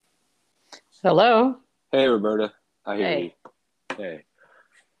Hello. Hey, Roberta. I hear you. Hey. Hey.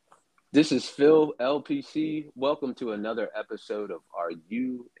 This is Phil, LPC. Welcome to another episode of Are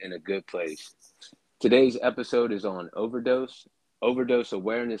You in a Good Place? Today's episode is on overdose. Overdose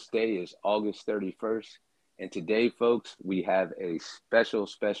Awareness Day is August 31st. And today, folks, we have a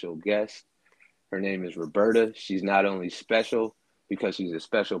special guest. Her name is Roberta. She's not only special because she's a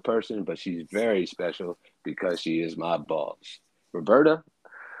special person, but she's very special because she is my boss. Roberta,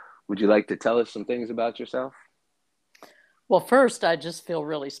 would you like to tell us some things about yourself? Well, first, I just feel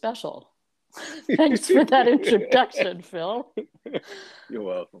really special. Thanks for that introduction, Phil. You're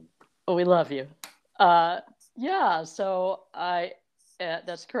welcome. We love you. Uh, yeah, so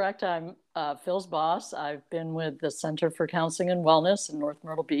that's correct. I'm Phil's boss. I've been with the Center for Counseling and Wellness in North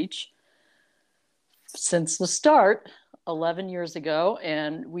Myrtle Beach since the start 11 years ago,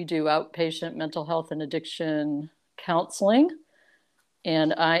 and we do outpatient mental health and addiction counseling.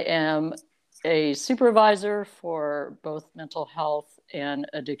 And I am a supervisor for both mental health and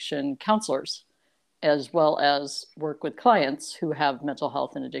addiction counselors, as well as work with clients who have mental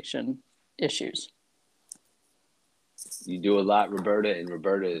health and addiction issues. You do a lot, Roberta, and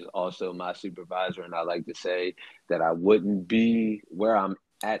Roberta is also my supervisor. And I like to say that I wouldn't be where I'm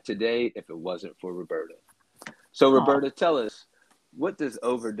at today if it wasn't for Roberta. So, Oh, Roberta, tell us, what does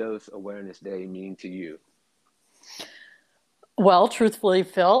Overdose Awareness Day mean to you? well, truthfully,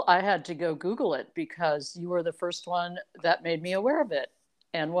 Phil, I had to go Google it because you were the first one that made me aware of it.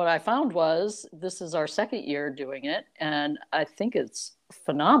 And what I found was this is our second year doing it. And I think it's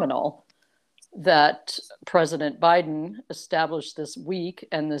phenomenal that President Biden established this week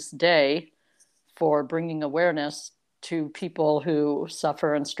and this day for bringing awareness to people who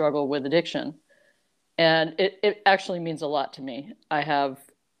suffer and struggle with addiction. And it actually means a lot to me. I have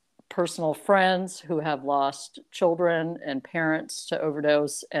personal friends who have lost children and parents to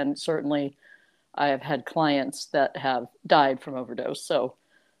overdose, and certainly I have had clients that have died from overdose. So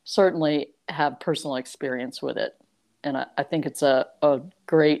certainly have personal experience with it. And I think it's a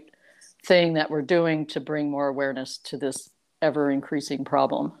great thing that we're doing to bring more awareness to this ever increasing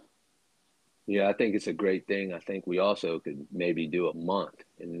problem. Yeah, I think it's a great thing. I think we also could maybe do a month.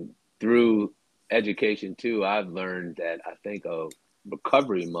 And through education, too, I've learned that I think a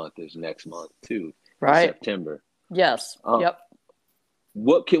recovery month is next month, too, in Right. September. Yes. Um, Yep.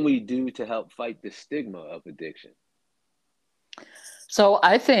 what can we do to help fight the stigma of addiction? So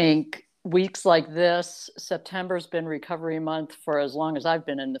I think weeks like this, September's been recovery month for as long as I've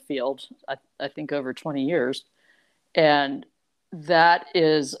been in the field. I think over 20 years. And that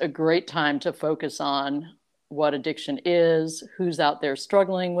is a great time to focus on what addiction is, who's out there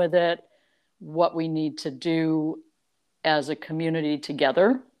struggling with it, what we need to do as a community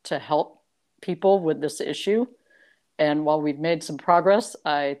together to help people with this issue. And while we've made some progress,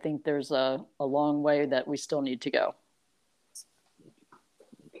 I think there's a long way that we still need to go.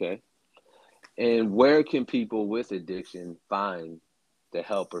 Okay. And where can people with addiction find the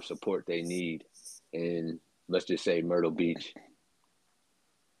help or support they need in, let's just say, Myrtle Beach?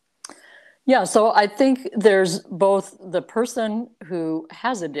 Yeah, so I think there's both the person who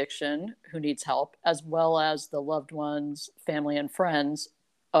has addiction who needs help, as well as the loved ones, family, and friends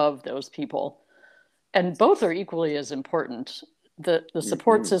of those people. And both are equally as important. The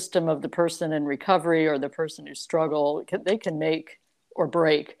support Mm-hmm. system of the person in recovery or the person who struggle, they can make or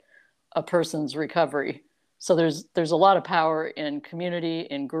break a person's recovery. So there's a lot of power in community,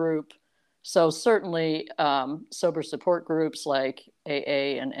 in group. So certainly sober support groups like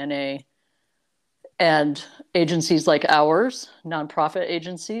AA and NA and agencies like ours, nonprofit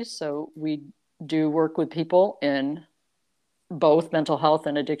agencies. So we do work with people in both mental health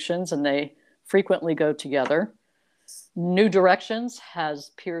and addictions, and they frequently go together. New Directions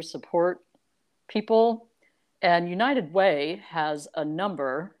has peer support people, and United Way has a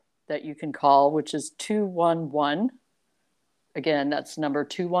number that you can call, which is 211. Again, that's number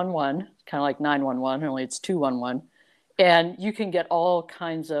 211, kind of like 911, only it's 211. And you can get all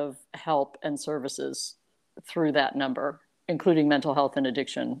kinds of help and services through that number, including mental health and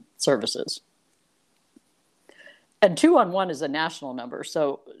addiction services. And 211 is a national number.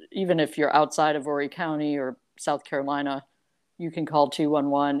 So even if you're outside of Horry County or South Carolina, you can call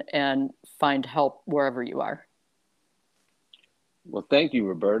 211 and find help wherever you are. Well, thank you,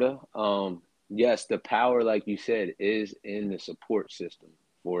 Roberta. Yes, the power, like you said, is in the support system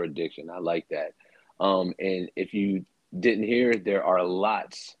for addiction. I like that. And if you didn't hear, there are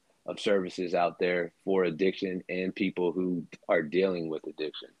lots of services out there for addiction and people who are dealing with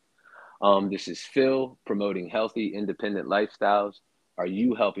addiction. This is Phil promoting healthy, independent lifestyles. Are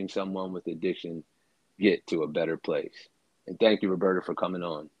you helping someone with addiction get to a better place? And thank you, Roberta, for coming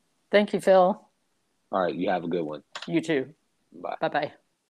on. Thank you, Phil. All right, you have a good one. You too. Bye. Bye-bye.